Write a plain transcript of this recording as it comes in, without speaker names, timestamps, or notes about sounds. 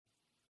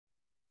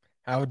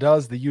How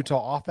does the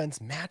Utah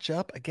offense match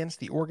up against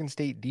the Oregon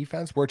State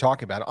defense? We're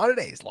talking about it on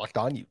today's Locked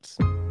On Utes.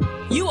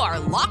 You are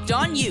Locked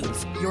On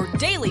Utes, your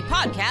daily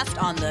podcast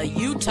on the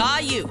Utah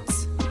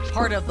Utes.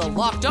 Part of the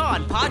Locked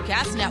On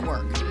Podcast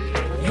Network.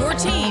 Your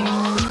team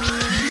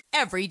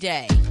every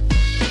day.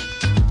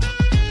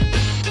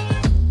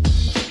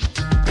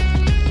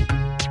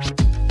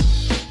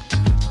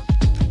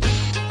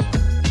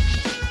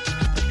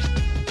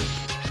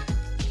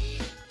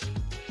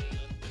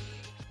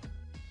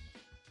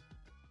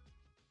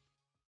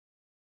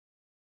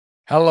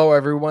 Hello,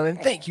 everyone,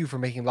 and thank you for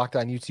making Locked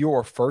On Utes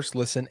your first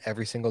listen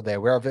every single day.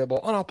 We're available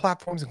on all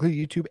platforms, including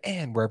YouTube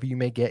and wherever you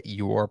may get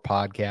your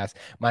podcast.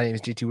 My name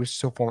is JT Wish,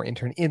 former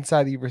intern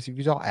inside the University of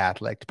Utah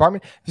Athletic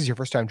Department. If this is your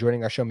first time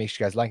joining our show, make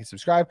sure you guys like and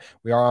subscribe.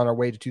 We are on our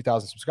way to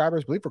 2,000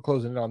 subscribers. I believe we're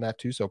closing in on that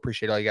too, so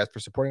appreciate all you guys for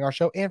supporting our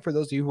show, and for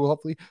those of you who will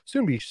hopefully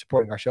soon be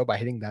supporting our show by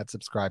hitting that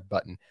subscribe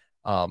button.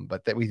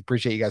 But that we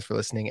appreciate you guys for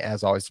listening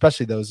as always,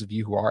 especially those of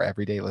you who are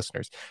everyday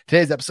listeners.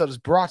 Today's episode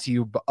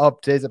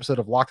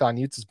of Locked On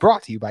Utes is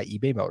brought to you by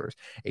eBay Motors.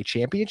 A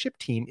championship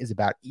team is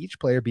about each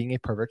player being a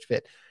perfect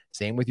fit.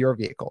 Same with your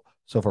vehicle.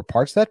 So for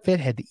parts that fit,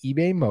 head to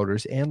eBay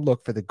Motors and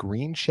look for the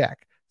green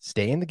check.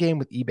 Stay in the game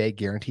with eBay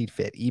Guaranteed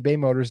Fit.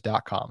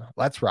 ebaymotors.com.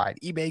 Let's ride.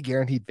 eBay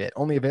Guaranteed Fit.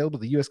 Only available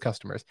to U.S.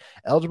 customers.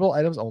 Eligible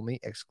items only.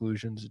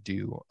 Exclusions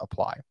do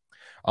apply.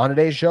 On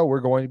today's show, we're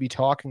going to be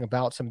talking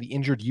about some of the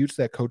injured Utes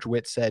that Coach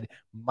Witt said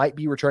might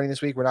be returning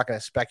this week. We're not going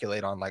to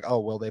speculate on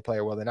will they play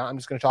or will they not? I'm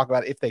just going to talk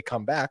about if they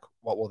come back,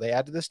 what will they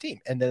add to this team?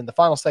 And then in the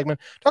final segment,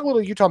 talk a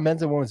little Utah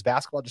men's and women's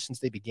basketball just since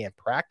they began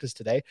practice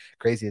today.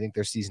 Crazy, I think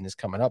their season is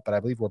coming up, but I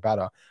believe we're about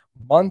a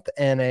month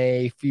and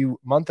a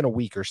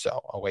week or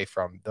so away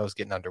from those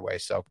getting underway.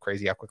 So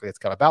crazy how quickly it's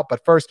come about.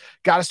 But first,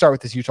 got to start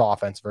with this Utah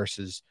offense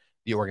versus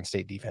the Oregon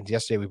State defense.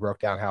 Yesterday, we broke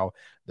down how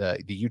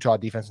the Utah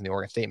defense and the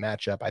Oregon State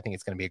matchup, I think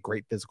it's going to be a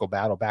great physical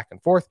battle back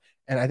and forth.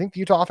 And I think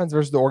the Utah offense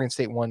versus the Oregon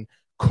State one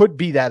could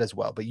be that as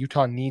well. But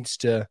Utah needs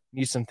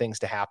some things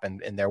to happen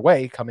in their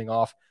way coming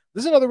off.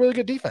 This is another really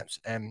good defense.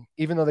 And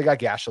even though they got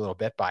gashed a little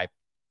bit by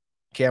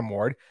Cam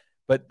Ward,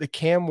 but the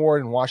Cam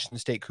Ward and Washington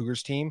State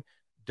Cougars team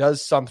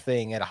does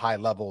something at a high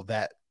level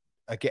that,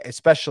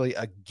 especially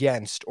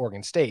against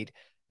Oregon State,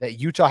 that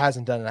Utah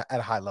hasn't done at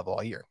a high level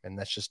all year. And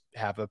that's just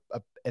have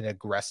an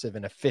aggressive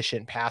and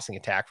efficient passing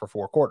attack for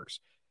 4 quarters.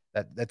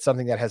 That's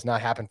something that has not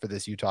happened for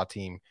this Utah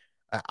team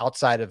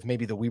outside of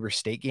maybe the Weber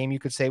State game, you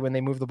could say, when they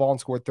moved the ball and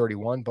scored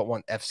 31, but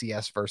one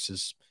FCS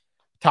versus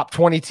top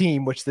 20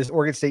 team, which this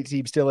Oregon State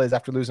team still is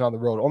after losing on the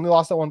road. Only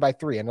lost that one by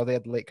 3. I know they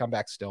had the late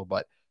comeback still,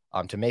 but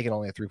to make it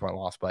only a 3-point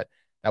loss, but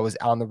that was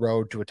on the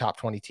road to a top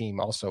 20 team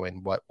also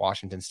in what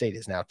Washington State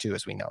is now too,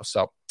 as we know.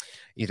 So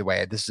either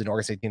way, this is an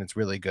Oregon State team that's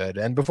really good.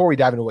 And before we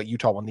dive into what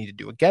Utah will need to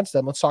do against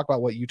them, let's talk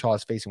about what Utah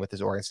is facing with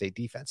this Oregon State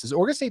defense. This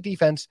Oregon State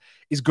defense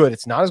is good.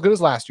 It's not as good as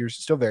last year's,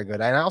 still very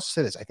good. And I also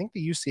say this, I think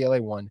the UCLA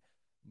one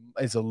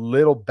is a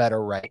little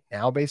better right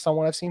now based on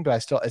what I've seen, but I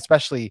still,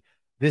 especially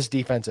this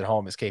defense at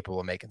home, is capable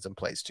of making some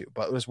plays too.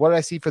 But what did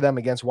I see for them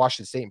against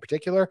Washington State in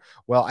particular?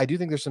 Well, I do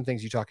think there's some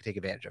things Utah could take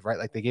advantage of, right?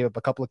 Like they gave up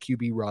a couple of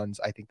QB runs.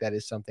 I think that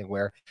is something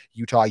where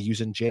Utah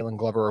using Jalen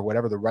Glover or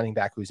whatever the running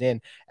back who's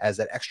in as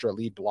that extra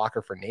lead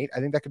blocker for Nate,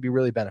 I think that could be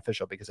really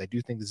beneficial because I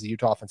do think this is a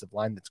Utah offensive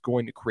line that's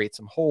going to create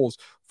some holes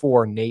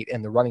for Nate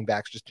and the running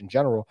backs just in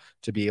general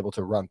to be able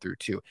to run through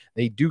too.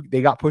 They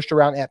got pushed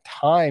around at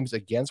times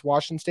against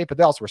Washington State, but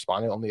they also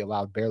responded, only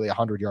allowed barely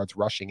 100 yards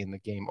rushing in the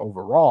game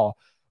overall.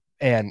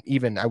 And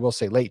even, I will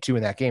say, late too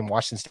in that game,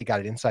 Washington State got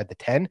it inside the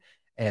 10,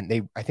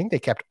 and I think they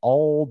kept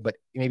all but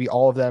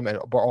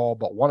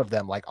one of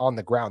them like on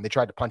the ground. They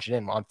tried to punch it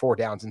in on 4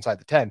 downs inside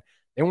the 10.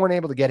 They weren't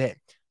able to get in.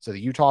 So the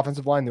Utah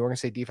offensive line, the Oregon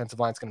State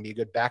defensive line is going to be a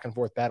good back and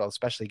forth battle,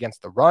 especially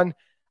against the run.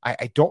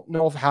 I don't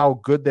know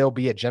how good they'll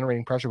be at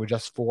generating pressure with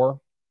just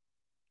 4.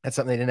 That's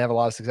something they didn't have a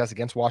lot of success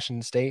against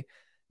Washington State.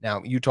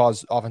 Now,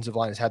 Utah's offensive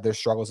line has had their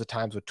struggles at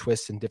times with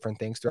twists and different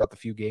things throughout the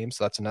few games.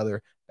 So that's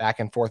another back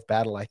and forth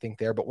battle, I think,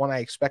 there. But when I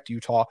expect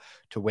Utah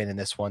to win in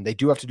this one, they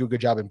do have to do a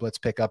good job in blitz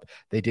pickup.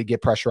 They did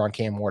get pressure on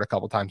Cam Ward a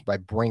couple times by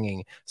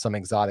bringing some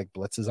exotic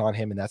blitzes on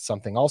him. And that's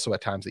something also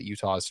at times that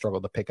Utah has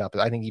struggled to pick up.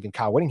 I think even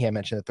Kyle Whittingham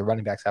mentioned that the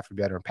running backs have to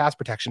be better in pass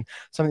protection,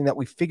 something that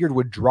we figured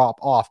would drop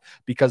off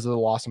because of the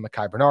loss of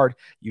Mekhi Bernard,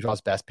 Utah's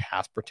best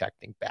pass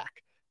protecting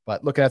back.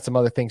 But looking at some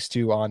other things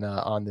too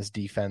on this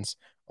defense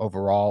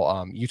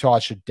overall, Utah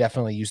should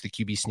definitely use the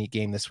QB sneak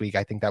game this week.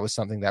 I think that was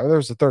something that there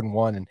was a 3rd and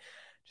 1, and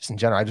just in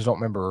general, I just don't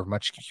remember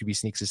much QB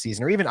sneaks this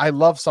season. Or even I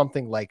love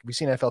something like we've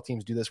seen NFL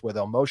teams do this where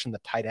they'll motion the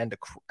tight end to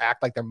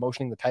act like they're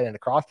motioning the tight end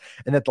across,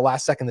 and at the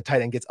last second, the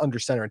tight end gets under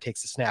center and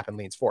takes the snap and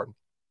leans forward.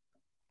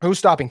 Who's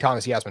stopping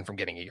Thomas Yasmin from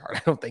getting a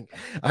yard?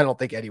 I don't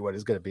think anyone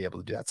is going to be able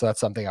to do that. So that's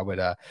something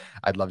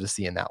I'd love to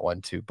see in that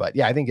one too. But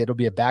yeah, I think it'll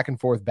be a back and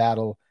forth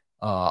battle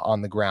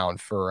on the ground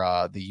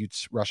for the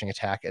Utes rushing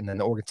attack and then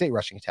the Oregon State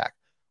rushing attack.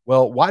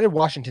 Well, why did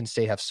Washington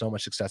State have so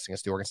much success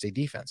against the Oregon State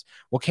defense?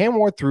 Well, Cam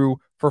Ward threw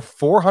for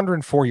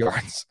 404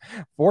 yards,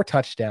 4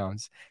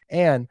 touchdowns,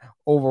 and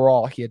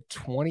overall he had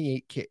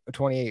 28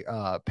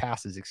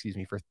 passes,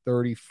 for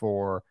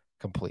 34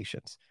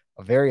 completions.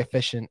 A very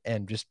efficient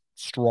and just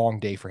strong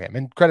day for him.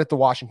 And credit the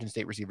Washington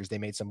State receivers. They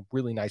made some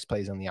really nice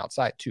plays on the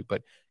outside too,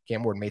 but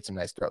Cam Ward made some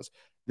nice throws.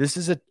 This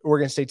is an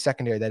Oregon State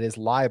secondary that is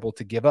liable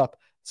to give up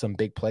some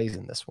big plays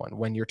in this one.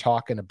 When you're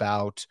talking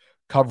about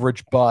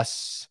coverage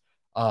busts,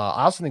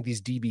 I also think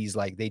these DBs,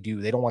 like they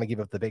don't want to give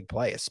up the big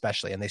play,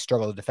 especially, and they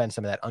struggle to defend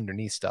some of that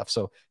underneath stuff.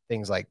 So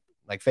things like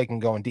fake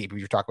and going deep, if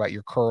you're talking about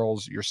your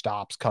curls, your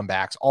stops,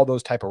 comebacks, all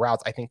those type of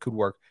routes, I think could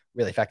work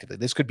really effectively.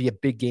 This could be a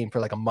big game for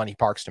like a Money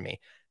Parks to me,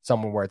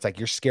 someone where it's like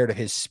you're scared of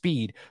his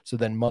speed, so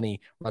then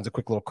Money runs a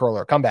quick little curl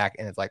or comeback,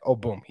 and it's like, oh,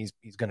 boom, he's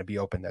going to be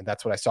open there.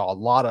 That's what I saw a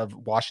lot of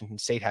Washington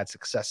State had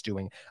success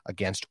doing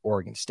against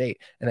Oregon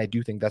State, and I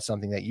do think that's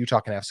something that Utah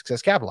can have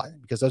success capitalizing,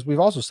 because as we've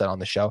also said on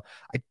the show,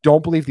 I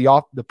don't believe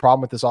the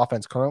problem with this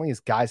offense currently is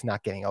guys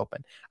not getting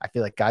open. I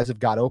feel like guys have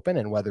got open,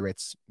 and whether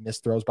it's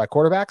missed throws by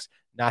quarterbacks,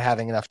 not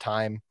having enough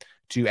time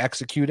to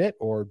execute it,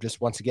 or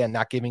just once again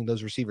not giving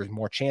those receivers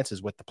more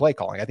chances with the play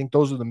calling. I think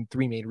those are the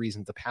three main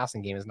reasons the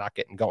passing game is not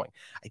getting going.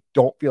 I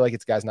don't feel like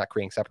it's guys not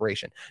creating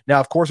separation. Now,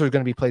 of course, there's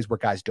going to be plays where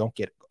guys don't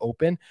get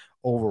open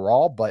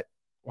overall, but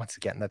once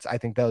again, I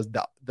think those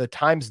the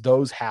times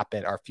those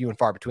happen are few and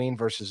far between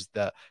versus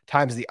the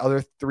times the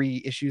other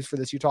three issues for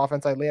this Utah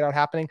offense I laid out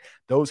happening.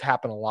 Those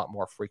happen a lot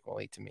more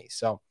frequently to me.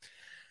 So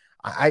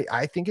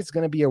I think it's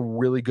going to be a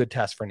really good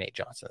test for Nate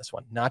Johnson, this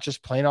one, not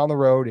just playing on the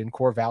road in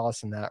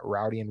Corvallis and that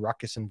rowdy and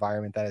ruckus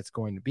environment that it's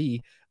going to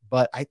be,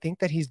 but I think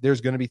that there's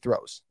going to be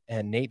throws,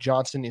 and Nate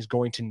Johnson is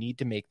going to need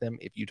to make them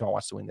if Utah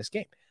wants to win this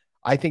game.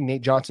 I think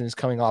Nate Johnson is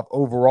coming off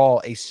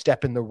overall a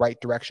step in the right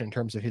direction in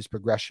terms of his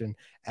progression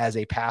as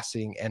a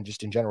passing and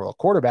just in general a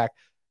quarterback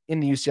in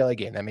the UCLA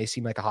game. That may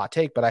seem like a hot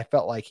take, but I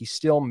felt like he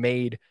still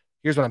made,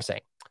 here's what I'm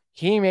saying.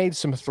 He made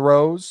some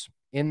throws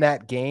in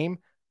that game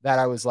that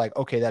I was like,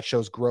 okay, that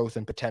shows growth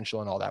and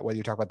potential and all that. Whether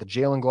you talk about the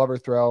Jalen Glover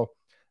throw,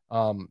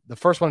 the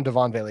first one,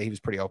 Devon Bailey, he was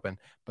pretty open,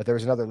 but there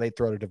was another late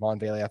throw to Devon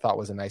Bailey I thought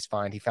was a nice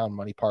find. He found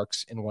Money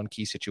Parks in one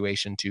key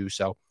situation too.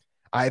 So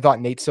I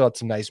thought Nate still had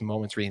some nice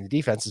moments reading the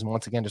defenses, and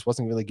once again, just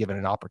wasn't really given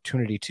an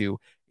opportunity to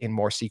in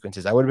more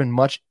sequences. I would have been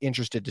much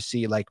interested to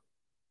see, like,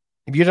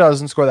 if Utah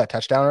doesn't score that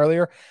touchdown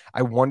earlier,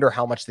 I wonder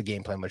how much the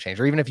game plan would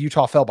change. Or even if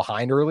Utah fell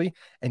behind early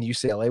and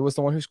UCLA was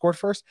the one who scored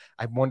first,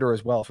 I wonder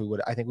as well if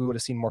I think we would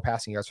have seen more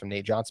passing yards from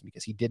Nate Johnson,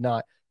 because he did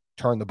not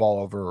turn the ball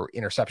over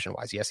interception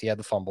wise. Yes, he had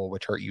the fumble,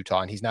 which hurt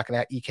Utah, and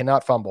he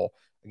cannot fumble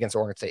against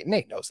Oregon State.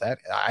 Nate knows that.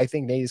 I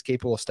think Nate is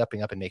capable of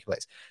stepping up and making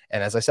plays.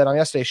 And as I said on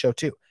yesterday's show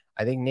too,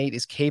 I think Nate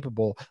is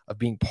capable of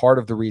being part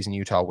of the reason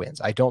Utah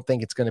wins. I don't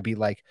think it's going to be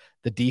like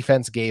the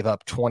defense gave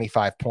up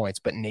 25 points,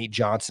 but Nate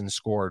Johnson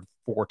scored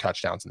 4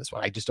 touchdowns in this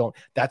one. I just don't.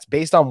 That's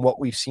based on what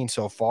we've seen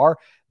so far.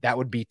 That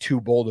would be too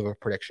bold of a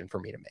prediction for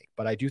me to make.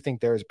 But I do think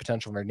there is a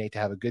potential for Nate to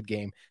have a good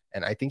game,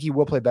 and I think he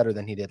will play better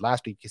than he did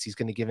last week, because he's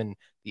going to give him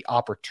the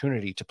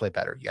opportunity to play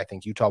better. I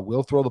think Utah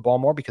will throw the ball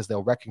more because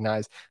they'll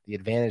recognize the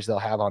advantage they'll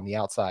have on the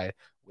outside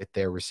with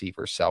their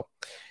receivers. So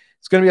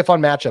it's going to be a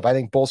fun matchup. I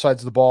think both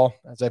sides of the ball,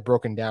 as I've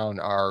broken down,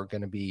 are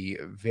going to be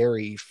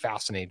very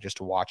fascinating just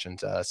to watch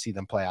and see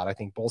them play out. I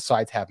think both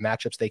sides have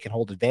matchups they can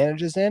hold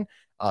advantages in,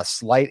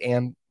 slight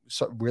and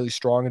really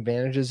strong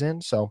advantages in.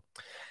 So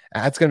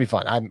it's going to be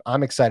fun.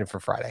 I'm excited for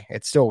Friday.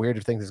 It's still weird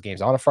to think this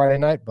game's on a Friday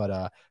night,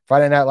 but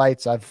Friday Night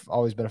Lights, I've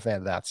always been a fan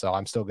of that. So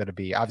I'm still going to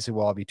be, obviously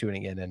we'll all be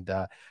tuning in, and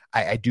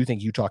I do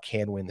think Utah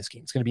can win this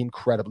game. It's going to be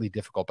incredibly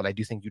difficult, but I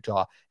do think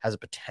Utah has a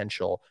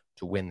potential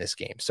to win this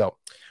game. So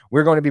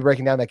we're going to be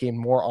breaking down that game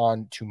more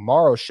on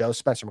tomorrow's show.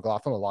 Spencer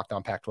McLaughlin, the Locked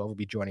On Pac-12, will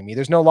be joining me.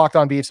 There's no Locked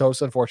On Beavs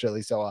host,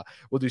 unfortunately, so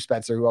we'll do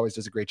Spencer, who always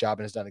does a great job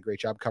and has done a great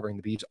job covering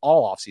the Beavs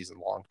all off season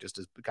long, just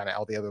as kind of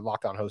all the other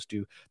Locked On hosts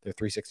do their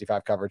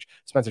 365 coverage.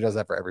 Spencer does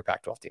that for every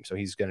Pac-12 team, so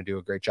he's going to do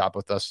a great job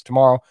with us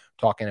tomorrow,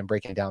 talking and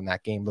breaking down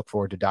that game. Look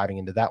forward to diving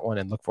into that one,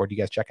 and look forward to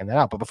you guys checking that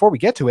out. But before we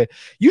get to it,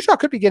 Utah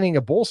could be getting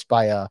a boost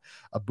by a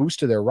boost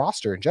to their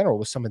roster in general,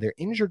 with some of their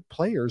injured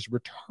players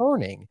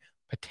returning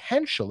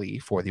potentially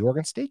for the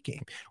Oregon State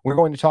game. We're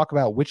going to talk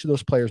about which of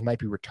those players might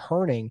be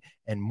returning,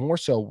 and more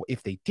so,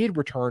 if they did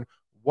return,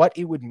 what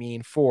it would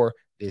mean for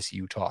this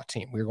Utah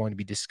team. We're going to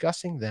be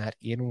discussing that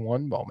in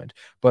one moment.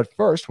 But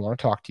first, we want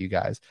to talk to you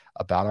guys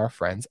about our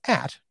friends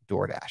at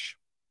DoorDash.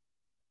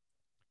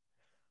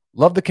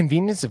 Love the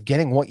convenience of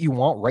getting what you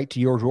want right to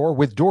your door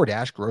with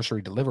DoorDash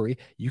grocery delivery.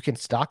 You can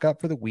stock up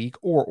for the week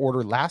or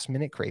order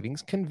last-minute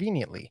cravings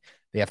conveniently.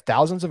 They have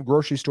thousands of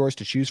grocery stores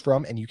to choose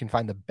from, and you can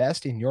find the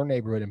best in your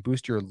neighborhood and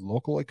boost your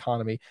local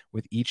economy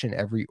with each and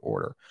every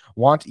order.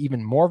 Want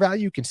even more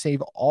value? You can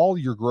save all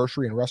your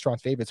grocery and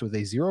restaurant favorites with a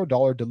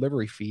 $0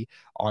 delivery fee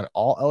on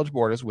all eligible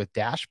orders with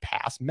Dash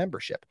Pass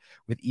membership.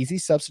 With easy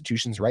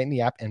substitutions right in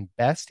the app and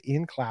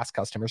best-in-class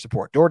customer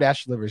support,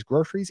 DoorDash delivers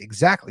groceries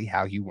exactly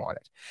how you want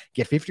it.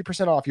 Get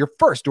 50% off your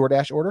first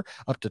DoorDash order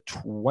up to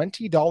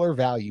 $20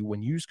 value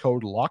when you use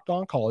code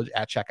LOCKEDONCollege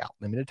at checkout.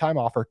 Limited time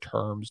offer.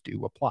 Terms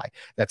do apply.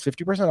 That's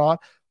 50% off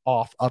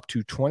off up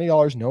to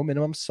 $20, no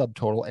minimum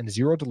subtotal, and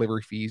zero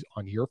delivery fees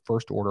on your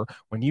first order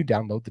when you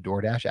download the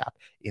DoorDash app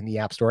in the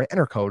App Store and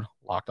enter code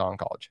Locked On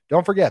College.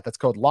 Don't forget, that's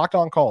code Locked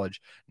On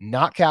College,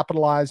 not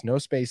capitalized, no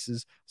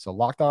spaces. So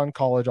Locked On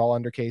College, all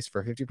undercase,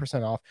 for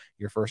 50% off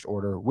your first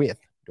order with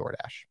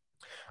DoorDash.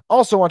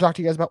 Also, want to talk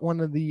to you guys about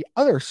one of the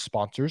other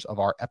sponsors of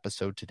our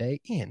episode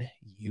today in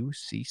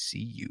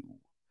UCCU.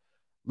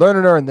 Learn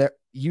and Earn, the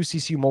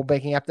UCCU mobile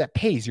banking app that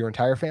pays your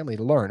entire family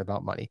to learn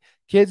about money.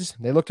 Kids,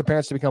 they look to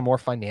parents to become more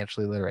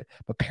financially literate,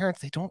 but parents,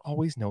 they don't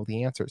always know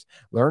the answers.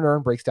 Learn and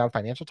Earn breaks down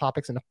financial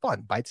topics into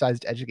fun,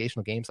 bite-sized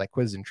educational games like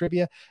quizzes and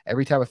trivia.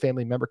 Every time a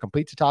family member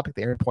completes a topic,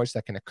 they earn points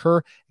that can occur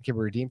and can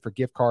be redeemed for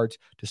gift cards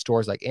to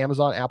stores like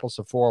Amazon, Apple,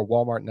 Sephora,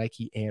 Walmart,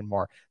 Nike, and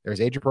more.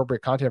 There's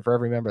age-appropriate content for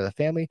every member of the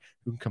family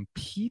who can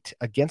compete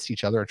against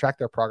each other and track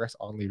their progress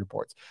on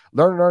leaderboards.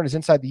 Learn and Earn is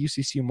inside the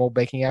UCCU mobile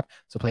banking app,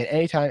 so play it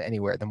anytime,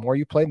 anywhere. The more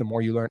you play, the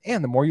more you learn,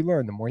 and the more you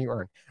learn, the more you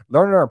earn.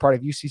 Learn and Earn, part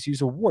of UCCU's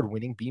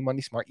award-winning Be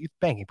Money Smart Youth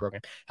Banking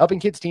Program, helping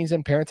kids, teens,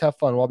 and parents have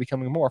fun while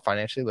becoming more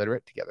financially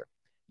literate together.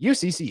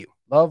 UCCU,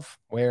 love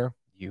where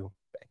you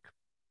bank.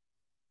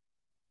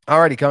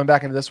 Alrighty, coming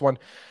back into this one,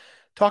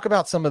 talk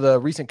about some of the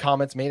recent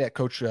comments made at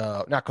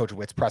not Coach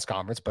Witt's press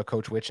conference, but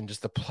Coach Witt and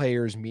just the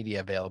players' media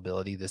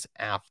availability this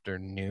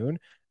afternoon.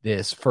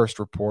 This first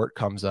report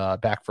comes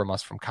back from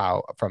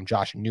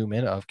Josh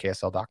Newman of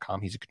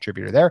KSL.com. He's a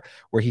contributor there,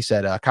 where he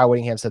said Kyle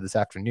Whittingham said this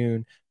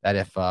afternoon that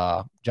if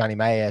Johnny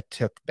Maia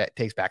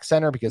takes back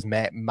center, because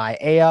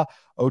Maia,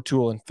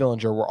 O'Toole, and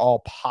Fillinger were all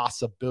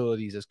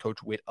possibilities, as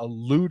Coach Witt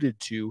alluded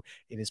to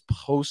in his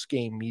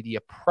post-game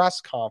media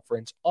press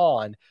conference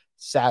on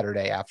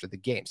Saturday after the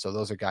game. So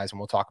those are guys, and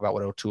we'll talk about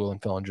what O'Toole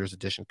and Fillinger's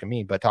addition can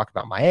mean. But talk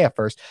about Maia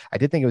first. I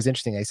did think it was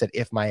interesting. I said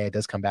if Maia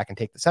does come back and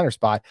take the center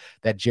spot,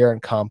 that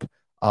Jaron Kump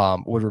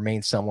would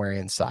remain somewhere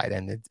inside.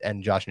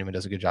 And Josh Newman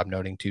does a good job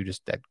noting too,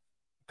 just that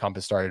Kump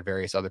has started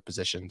various other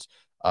positions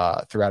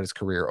throughout his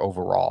career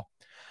overall.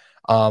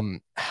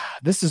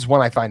 This is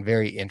one I find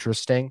very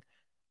interesting.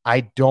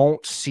 I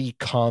don't see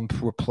Kump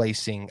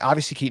replacing,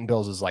 obviously Keaton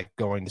Bills is like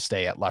going to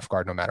stay at left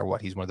guard no matter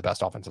what. He's one of the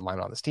best offensive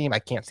linemen on this team. I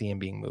can't see him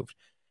being moved.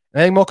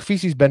 And I think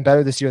Mokafisi's been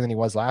better this year than he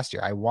was last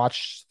year. I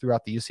watched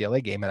throughout the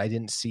UCLA game and I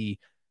didn't see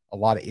a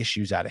lot of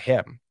issues out of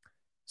him.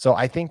 So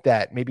I think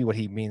that maybe what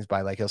he means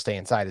by like he'll stay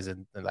inside is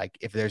like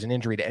if there's an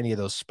injury to any of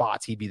those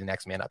spots, he'd be the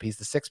next man up. He's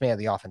the sixth man of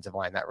the offensive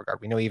line in that regard.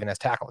 We know he even has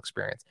tackle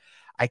experience.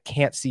 I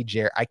can't see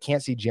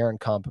Jaron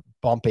Kump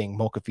bumping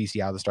Mokafisi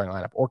out of the starting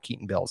lineup or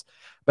Keaton Bills,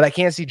 but I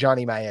can't see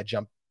Johnny Maia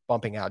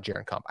bumping out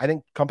Jaron Kump. I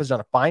think Kump has done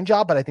a fine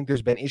job, but I think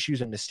there's been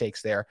issues and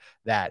mistakes there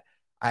that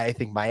I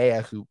think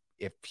Maia, who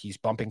if he's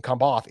bumping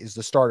Kump off, is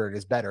the starter and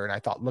is better, and I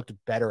thought looked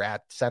better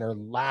at center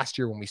last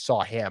year when we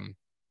saw him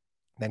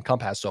than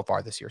Kump has so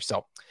far this year.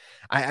 So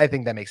I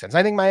think that makes sense.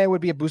 I think Maia would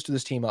be a boost to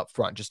this team up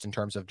front, just in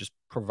terms of just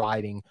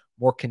providing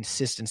more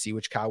consistency,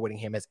 which Kyle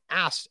Whittingham has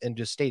asked and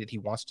just stated he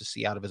wants to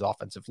see out of his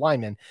offensive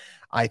linemen.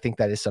 I think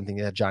that is something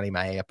that Johnny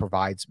Maia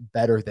provides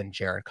better than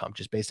Jaron Kump,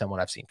 just based on what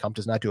I've seen. Kump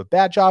does not do a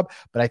bad job,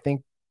 but I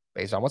think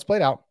based on what's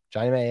played out,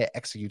 Johnny Maia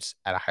executes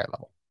at a higher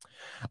level.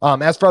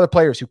 As for other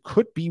players who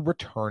could be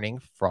returning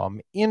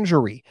from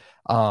injury,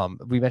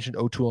 we mentioned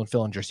O'Toole and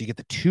Fillinger, so you get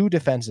the two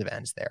defensive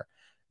ends there.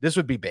 This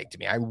would be big to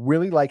me. I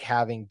really like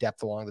having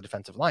depth along the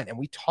defensive line. And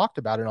we talked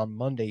about it on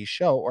Monday's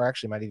show, or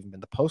actually might even been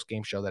the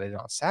post-game show that I did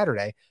on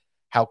Saturday,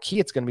 how key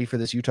it's going to be for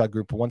this Utah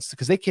group once,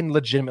 because they can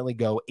legitimately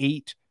go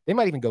 8, they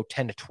might even go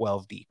 10 to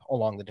 12 deep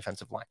along the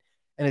defensive line.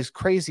 And as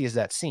crazy as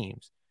that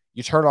seems,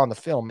 you turn on the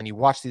film and you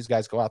watch these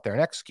guys go out there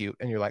and execute,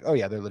 and you're like, oh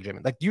yeah, they're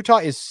legitimate. Like Utah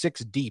is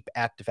 6 deep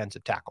at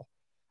defensive tackle.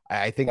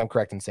 I think I'm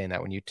correct in saying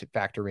that when you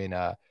factor in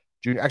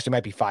junior, actually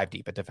might be 5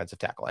 deep at defensive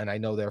tackle. And I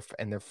know they're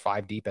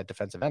 5 deep at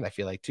defensive end, I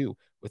feel like too,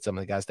 with some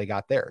of the guys they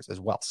got theirs as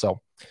well.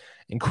 So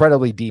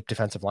incredibly deep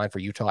defensive line for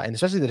Utah, and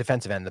especially the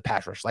defensive end, the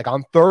pass rush. Like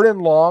on 3rd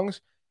and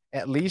longs,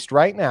 at least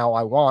right now,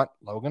 I want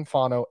Logan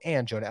Fano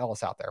and Jonah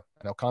Ellis out there.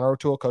 I know Connor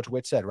O'Toole, Coach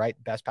Witt said, right,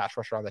 best pass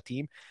rusher on the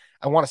team.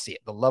 I want to see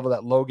it. The level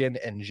that Logan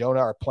and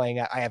Jonah are playing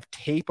at. I have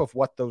tape of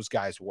what those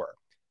guys were.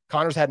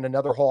 Connor's had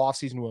another whole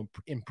offseason to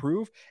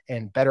improve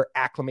and better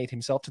acclimate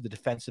himself to the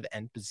defensive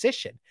end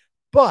position.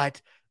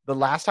 But the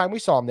last time we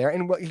saw him there,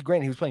 and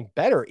granted, he was playing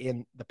better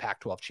in the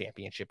Pac-12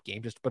 championship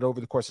game, but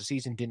over the course of the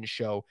season, didn't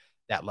show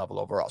that level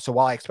overall. So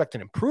while I expect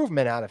an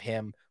improvement out of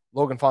him,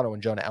 Logan Fano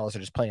and Jonah Ellis are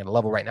just playing at a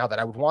level right now that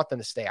I would want them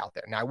to stay out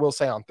there. Now, I will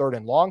say on 3rd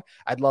and long,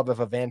 I'd love if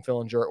a Van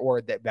Fillinger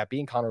or that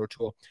being Connor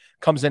O'Toole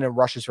comes in and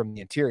rushes from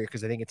the interior,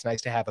 because I think it's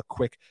nice to have a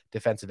quick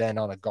defensive end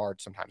on a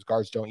guard. Sometimes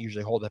guards don't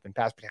usually hold up in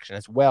pass protection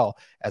as well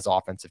as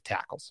offensive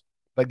tackles.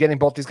 But getting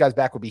both these guys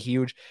back would be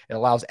huge. It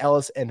allows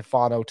Ellis and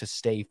Fano to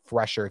stay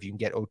fresher if you can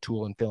get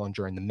O'Toole and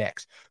Fillinger in the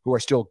mix, who are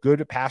still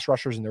good pass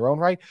rushers in their own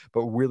right,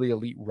 but really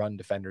elite run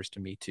defenders to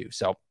me too.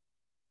 So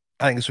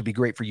I think this would be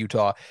great for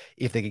Utah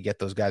if they could get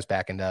those guys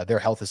back, and their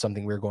health is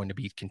something we're going to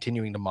be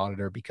continuing to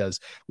monitor because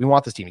we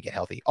want this team to get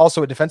healthy.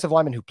 Also, a defensive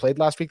lineman who played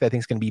last week that I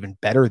think is going to be even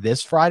better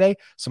this Friday,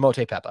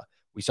 Samote Pepa.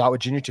 We saw it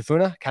with Junior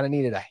Tafuna.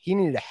 He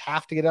needed a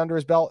half to get under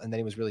his belt, and then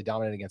he was really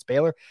dominant against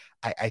Baylor.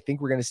 I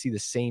think we're going to see the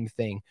same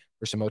thing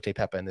for Samote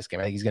Pepa in this game.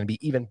 I think he's going to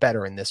be even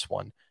better in this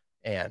one,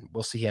 and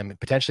we'll see him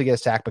potentially get a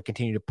sack, but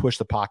continue to push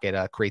the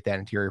pocket, create that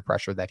interior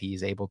pressure that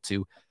he's able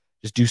to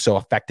just do so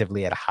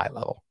effectively at a high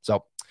level.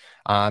 So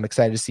I'm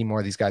excited to see more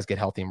of these guys get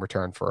healthy in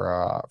return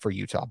for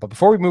Utah. But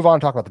before we move on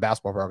and talk about the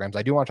basketball programs,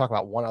 I do want to talk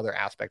about one other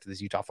aspect of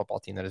this Utah football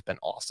team that has been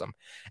awesome,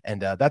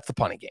 and that's the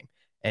punting game.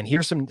 And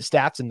here's some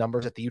stats and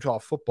numbers that the Utah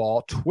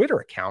football Twitter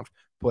account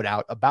put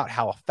out about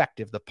how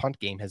effective the punt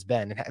game has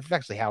been, and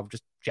actually how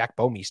just Jack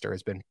Bomeister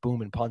has been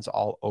booming punts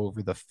all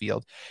over the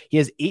field. He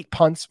has 8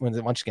 punts.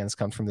 Once again, this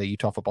comes from the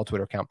Utah football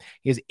Twitter account.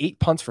 He has 8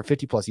 punts for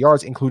 50-plus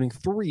yards, including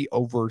 3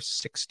 over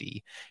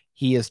 60.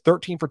 He is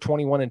 13 for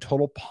 21 in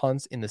total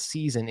punts in the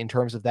season in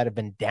terms of that have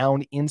been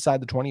down inside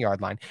the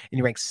 20-yard line. And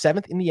he ranks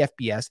 7th in the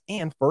FBS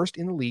and 1st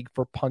in the league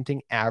for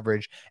punting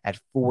average at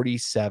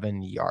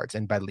 47 yards.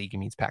 And by league, he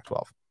means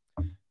Pac-12.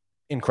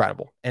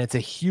 Incredible. And it's a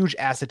huge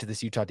asset to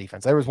this Utah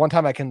defense. There was one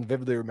time I can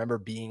vividly remember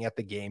being at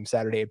the game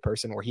Saturday in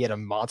person where he had a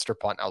monster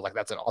punt. I was like,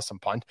 that's an awesome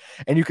punt.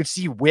 And you could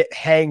see Witt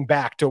hang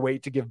back to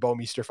wait to give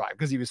Bomeister 5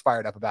 because he was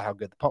fired up about how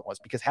good the punt was.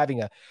 Because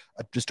having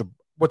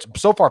what's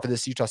so far for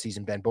this Utah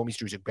season been,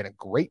 Bomeister's been a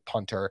great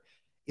punter,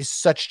 is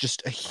such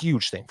just a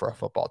huge thing for a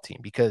football team.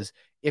 Because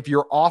if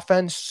your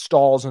offense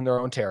stalls in their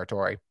own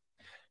territory,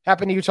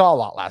 happened to Utah a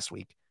lot last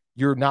week,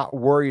 you're not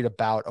worried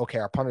about, okay,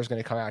 our punter's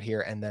going to come out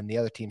here and then the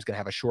other team's going to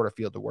have a shorter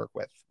field to work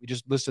with. We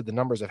just listed the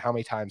numbers of how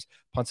many times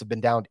punts have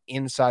been down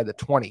inside the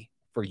 20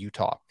 for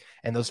Utah.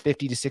 And those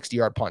 50 to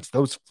 60-yard punts,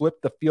 those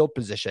flip the field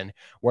position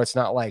where it's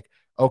not like,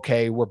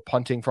 okay, we're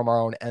punting from our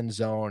own end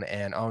zone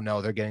and, oh,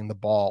 no, they're getting the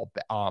ball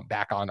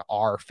back on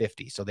our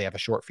 50, so they have a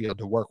short field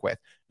to work with.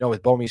 No,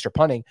 with Bomeister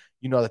punting,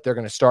 you know that they're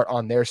going to start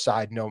on their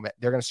side.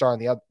 They're going to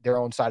start on their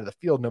own side of the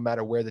field no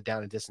matter where the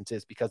down and distance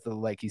is because of the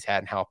leg he's had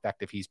and how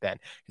effective he's been.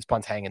 His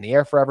punts hang in the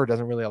air forever,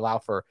 doesn't really allow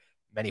for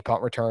many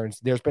punt returns.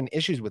 There's been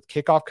issues with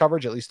kickoff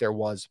coverage, at least there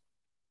was,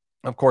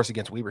 of course,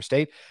 against Weber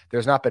State.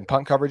 There's not been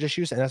punt coverage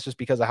issues, and that's just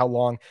because of how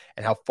long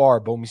and how far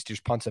Bomeister's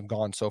punts have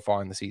gone so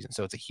far in the season.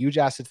 So it's a huge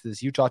asset to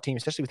this Utah team,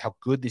 especially with how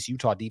good this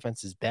Utah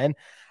defense has been.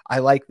 I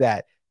like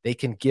that they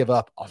can give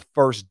up a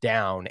first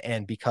down,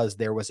 and because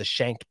there was a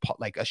shanked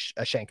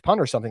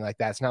punt or something like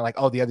that, it's not like,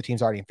 oh, the other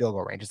team's already in field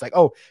goal range. It's like,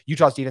 oh,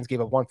 Utah's defense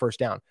gave up 1 first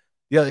down.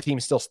 The other team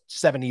is still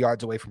 70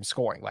 yards away from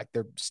scoring. Like,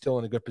 they're still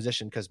in a good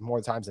position because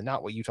more times than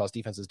not, what Utah's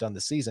defense has done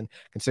this season,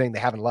 considering they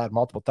haven't allowed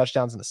multiple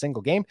touchdowns in a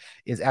single game,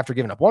 is after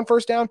giving up 1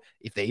 first down,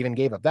 if they even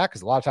gave up that,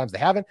 because a lot of times they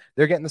haven't,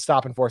 they're getting the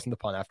stop and forcing the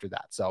punt after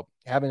that. So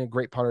having a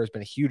great punter has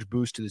been a huge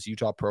boost to this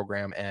Utah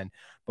program, and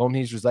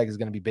Bomeister's leg is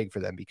going to be big for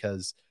them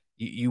because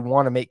you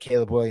want to make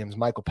Caleb Williams,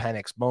 Michael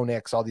Penix, Bo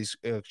Nix, all these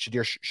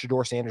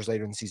Shedeur Sanders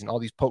later in the season, all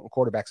these potent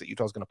quarterbacks that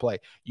Utah's going to play.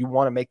 You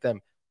want to make them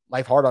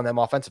life hard on them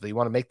offensively. You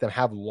want to make them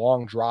have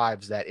long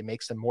drives that it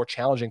makes them more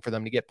challenging for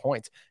them to get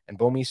points. And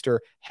Bomeister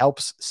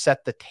helps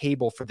set the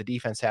table for the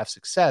defense to have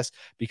success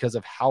because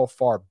of how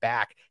far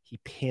back he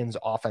pins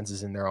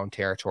offenses in their own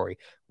territory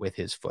with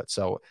his foot.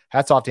 So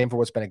hats off to him for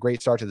what's been a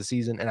great start to the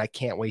season. And I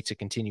can't wait to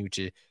continue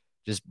to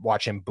just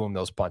watch him boom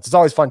those punts. It's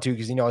always fun too,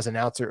 because, as an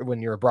announcer,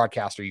 when you're a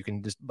broadcaster, you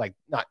can just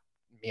not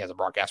me as a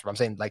broadcaster, but I'm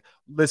saying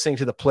listening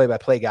to the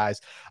play-by-play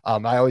guys.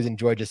 I always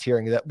enjoy just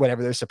hearing that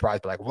whenever they're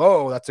surprised, but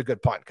whoa, that's a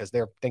good punt, because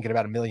they're thinking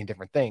about a million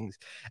different things,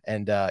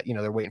 and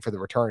they're waiting for the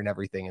return and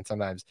everything. And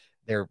sometimes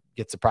they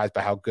get surprised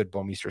by how good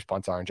Bomeister's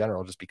punts are in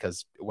general, just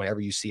because whenever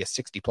you see a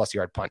 60-plus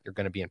yard punt, you're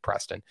going to be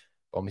impressed. And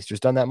Bomeister's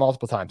done that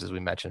multiple times, as we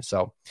mentioned.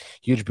 So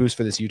huge boost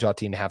for this Utah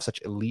team to have such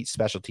elite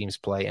special teams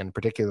play, and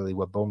particularly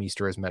what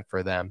Bomeister has meant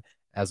for them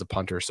as a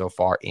punter so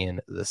far in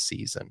the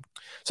season.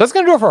 So that's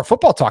going to do it for our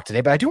football talk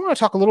today, but I do want to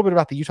talk a little bit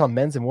about the Utah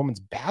men's and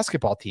women's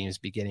basketball teams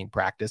beginning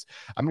practice.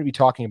 I'm going to be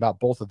talking about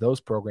both of those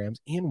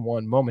programs in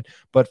one moment,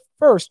 but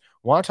first,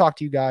 I want to talk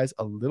to you guys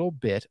a little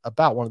bit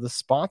about one of the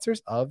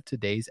sponsors of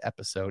today's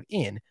episode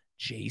in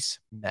Jase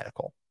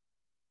Medical.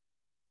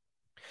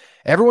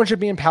 Everyone should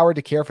be empowered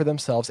to care for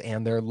themselves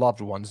and their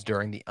loved ones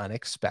during the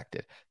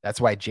unexpected.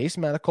 That's why Jase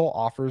Medical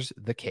offers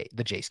the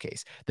Jase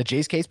case. The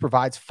Jase case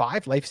provides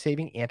 5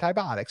 life-saving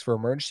antibiotics for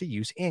emergency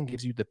use and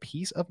gives you the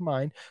peace of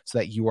mind so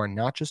that you are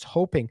not just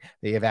hoping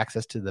that you have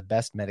access to the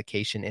best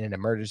medication in an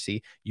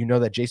emergency. You know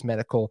that Jase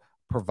Medical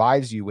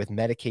provides you with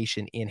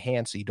medication in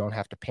hand so you don't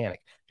have to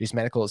panic. Jase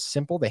Medical is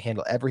simple. They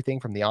handle everything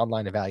from the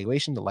online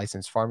evaluation to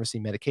licensed pharmacy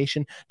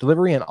medication,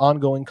 delivery, and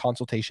ongoing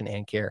consultation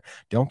and care.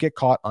 Don't get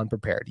caught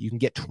unprepared. You can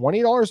get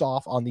 $20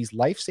 off on these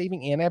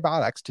life-saving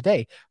antibiotics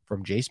today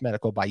from Jase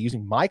Medical by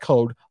using my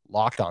code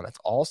LOCKEDON. That's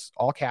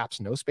all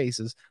caps, no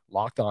spaces,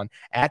 locked on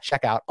at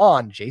checkout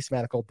on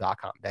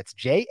jasemedical.com. That's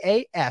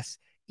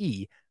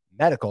JASE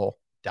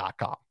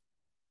medical.com.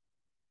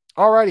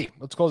 Alrighty,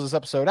 let's close this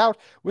episode out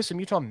with some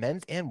Utah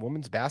men's and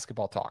women's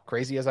basketball talk.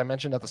 Crazy, as I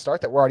mentioned at the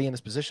start, that we're already in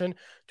this position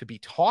to be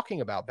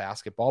talking about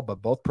basketball,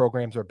 but both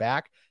programs are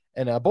back,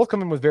 and both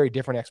come in with very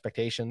different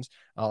expectations.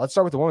 Let's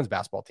start with the women's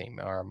basketball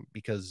team,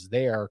 because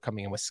they are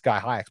coming in with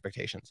sky-high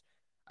expectations.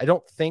 I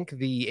don't think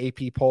the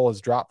AP poll has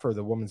dropped for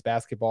the women's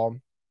basketball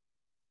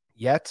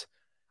yet.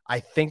 I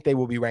think they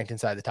will be ranked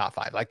inside the top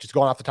 5. Like, just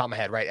going off the top of my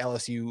head, right?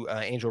 LSU,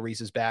 Angel Reese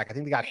is back. I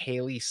think they got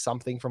Haley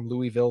something from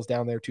Louisville's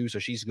down there too, so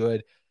she's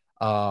good.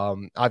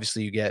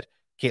 Obviously, you get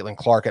Caitlin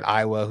Clark at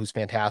Iowa, who's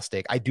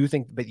fantastic. I do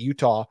think that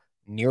Utah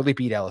nearly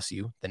beat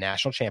LSU, the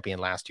national champion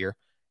last year.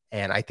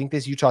 And I think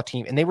this Utah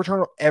team, and they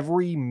return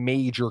every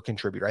major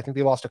contributor. I think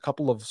they lost a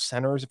couple of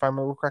centers, if I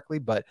remember correctly,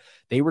 but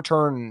they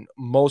return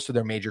most of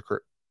their major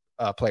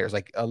players.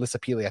 Like Alyssa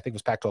Peely, I think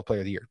was Pac-12 Player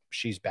of the Year.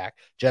 She's back.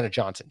 Jenna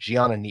Johnson,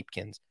 Gianna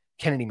Neepkins,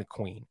 Kennedy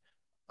McQueen,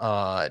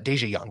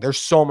 Deja Young. There's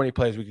so many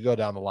players we could go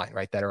down the line,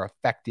 right, that are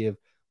effective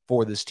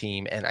for this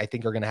team, and I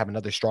think are going to have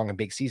another strong and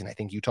big season. I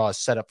think Utah is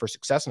set up for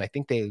success, and I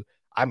think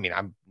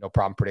I'm no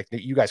problem predicting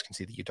it. You guys can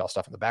see the Utah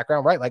stuff in the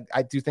background, right? Like,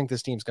 I do think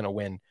this team's going to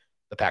win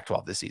the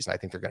Pac-12 this season. I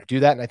think they're going to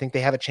do that, and I think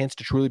they have a chance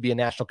to truly be a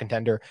national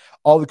contender.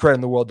 All the credit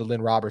in the world to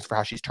Lynn Roberts for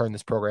how she's turned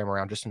this program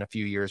around just in a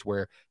few years,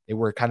 where they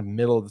were kind of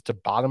middle to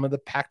bottom of the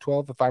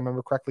Pac-12, if I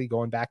remember correctly,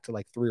 going back to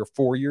like 3 or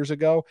 4 years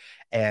ago.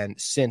 And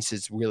since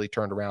it's really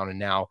turned around, and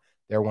now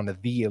they're one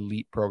of the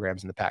elite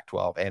programs in the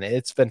Pac-12, and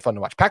it's been fun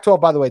to watch. Pac-12,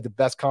 by the way, the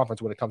best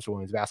conference when it comes to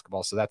women's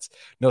basketball, so that's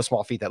no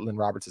small feat that Lynn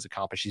Roberts has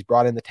accomplished. She's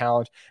brought in the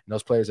talent, and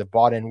those players have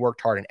bought in,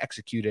 worked hard, and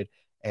executed.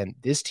 And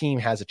this team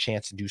has a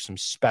chance to do some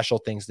special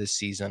things this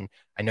season.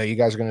 I know you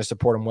guys are going to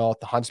support them well at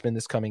the Huntsman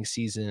this coming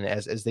season,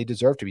 as they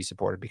deserve to be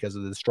supported because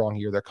of the strong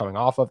year they're coming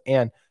off of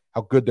and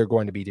how good they're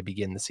going to be to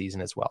begin the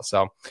season as well.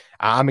 So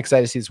I'm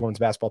excited to see this women's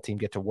basketball team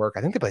get to work.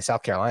 I think they play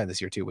South Carolina this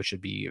year too, which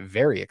should be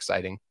very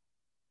exciting.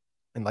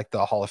 In like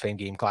the Hall of Fame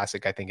game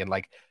classic, I think in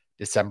like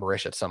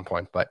December-ish at some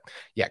point. But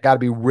yeah, got to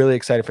be really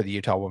excited for the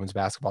Utah women's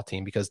basketball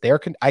team because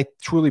I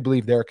truly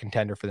believe they're a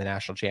contender for the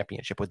national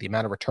championship with the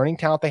amount of returning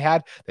talent they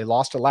had. They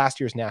lost to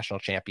last year's national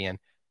champion.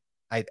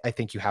 I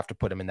think you have to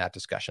put them in that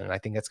discussion. And I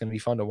think that's going to be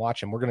fun to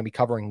watch. And we're going to be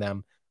covering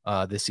them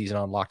this season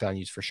on Locked On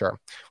Utes for sure.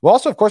 We'll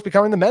also, of course, be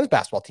covering the men's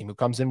basketball team, who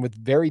comes in with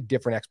very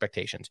different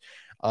expectations.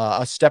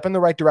 A step in the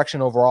right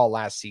direction overall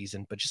last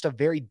season, but just a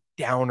very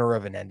downer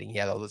of an ending.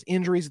 Yeah, those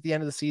injuries at the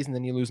end of the season,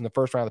 then you lose in the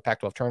first round of the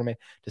Pac-12 tournament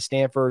to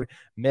Stanford,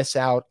 miss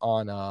out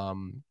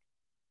on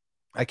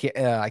I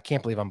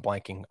can't believe I'm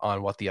blanking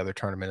on what the other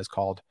tournament is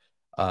called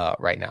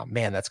right now.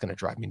 Man, that's going to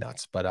drive me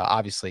nuts. But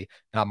obviously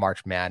not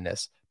March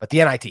Madness, but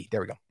the NIT.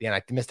 There we go. The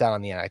NIT, missed out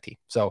on the NIT.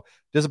 So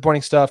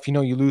disappointing stuff. You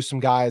know, you lose some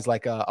guys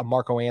like a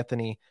Marco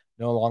Anthony,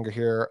 no longer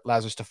here.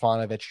 Lazar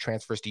Stefanovic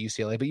transfers to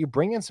UCLA, but you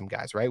bring in some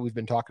guys, right? We've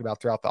been talking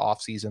about throughout the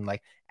offseason,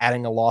 like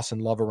adding a Lawson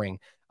Lovering,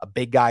 a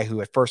big guy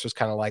who at first was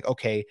kind of like,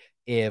 okay,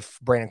 if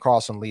Brandon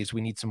Carlson leaves,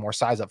 we need some more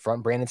size up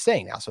front. Brandon's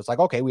staying now. So it's like,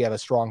 okay, we have a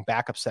strong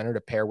backup center to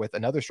pair with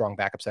another strong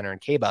backup center in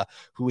Kaba,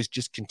 who has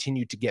just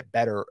continued to get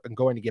better and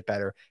going to get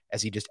better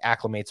as he just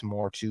acclimates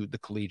more to the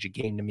collegiate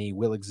game. To me,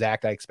 Will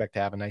Exact, I expect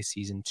to have a nice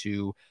season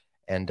too.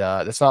 And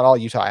that's not all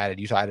Utah added.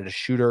 Utah added a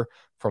shooter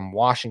from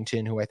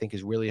Washington, who I think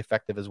is really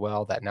effective as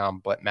well. That now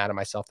I'm mad at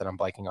myself that I'm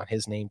blanking on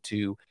his name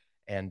too.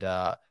 And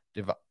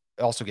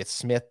also gets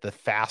Smith, the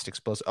fast,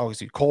 explosive. Oh,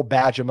 see, Cole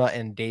Badgema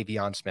and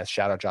Davion Smith.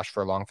 Shout out Josh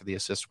Furlong for the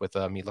assist with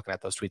me looking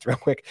at those tweets real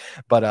quick.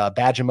 But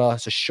Badgema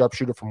is a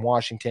sharpshooter from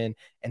Washington,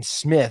 and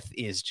Smith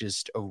is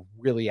just a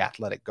really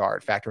athletic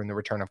guard. Factor in the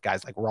return of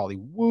guys like Raleigh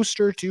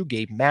Wooster too,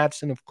 Gabe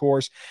Madsen, of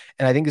course.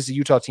 And I think it's a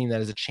Utah team that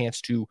has a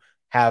chance to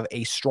have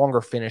a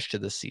stronger finish to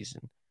this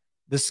season.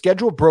 The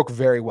schedule broke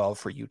very well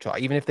for Utah.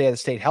 Even if they had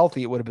stayed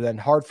healthy, it would have been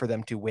hard for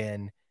them to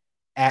win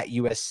at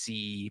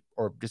USC,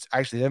 or just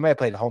actually they might have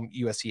played home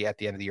USC at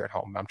the end of the year at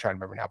home. I'm trying to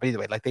remember now, but either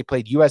way, like they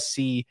played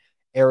USC,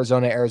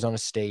 Arizona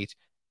State,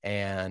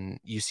 and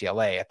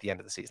UCLA at the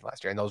end of the season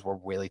last year. And those were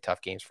really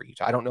tough games for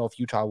Utah. I don't know if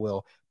Utah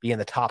will be in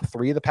the top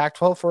 3 of the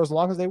Pac-12 for as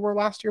long as they were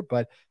last year,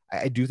 but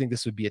I do think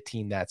this would be a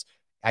team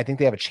I think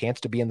they have a chance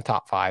to be in the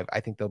top 5. I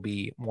think they'll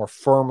be more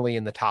firmly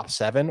in the top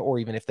 7, or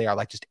even if they are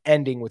like just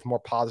ending with more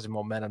positive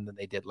momentum than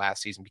they did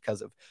last season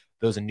because of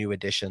those new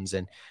additions.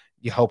 And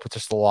you hope it's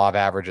just the law of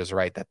averages,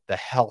 right? That the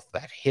health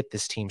that hit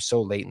this team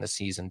so late in the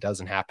season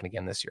doesn't happen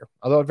again this year,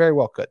 although it very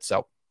well could.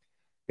 So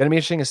going to be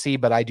interesting to see,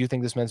 but I do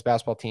think this men's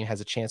basketball team has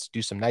a chance to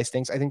do some nice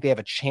things. I think they have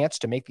a chance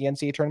to make the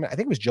NCAA tournament. I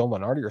think it was Joe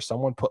Lenardi or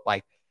someone put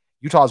like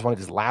Utah is one of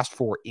his last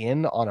 4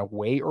 in on a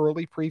way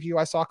early preview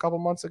I saw a couple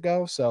months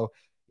ago. So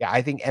yeah,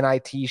 I think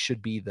NIT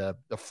should be the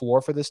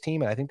floor for this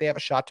team, and I think they have a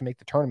shot to make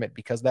the tournament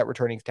because of that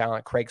returning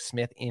talent, Craig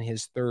Smith, in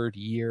his 3rd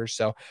year.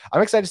 So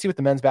I'm excited to see what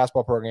the men's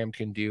basketball program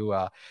can do.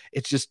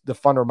 It's just the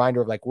fun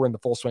reminder of like we're in the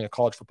full swing of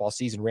college football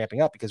season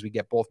ramping up because we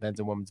get both men's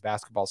and women's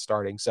basketball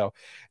starting. So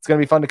it's going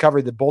to be fun to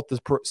cover both the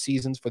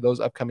seasons for those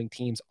upcoming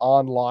teams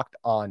on Locked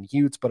On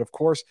Utes. But of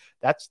course,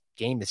 that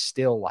game is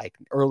still like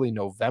early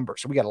November.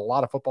 So we got a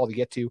lot of football to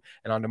get to.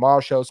 And on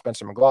tomorrow's show,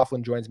 Spencer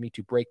McLaughlin joins me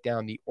to break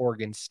down the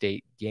Oregon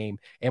State game,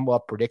 and we'll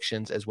have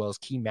predictions as well as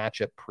key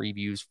matchup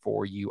previews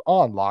for you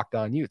on Locked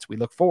On Utes. We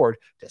look forward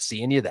to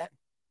seeing you then.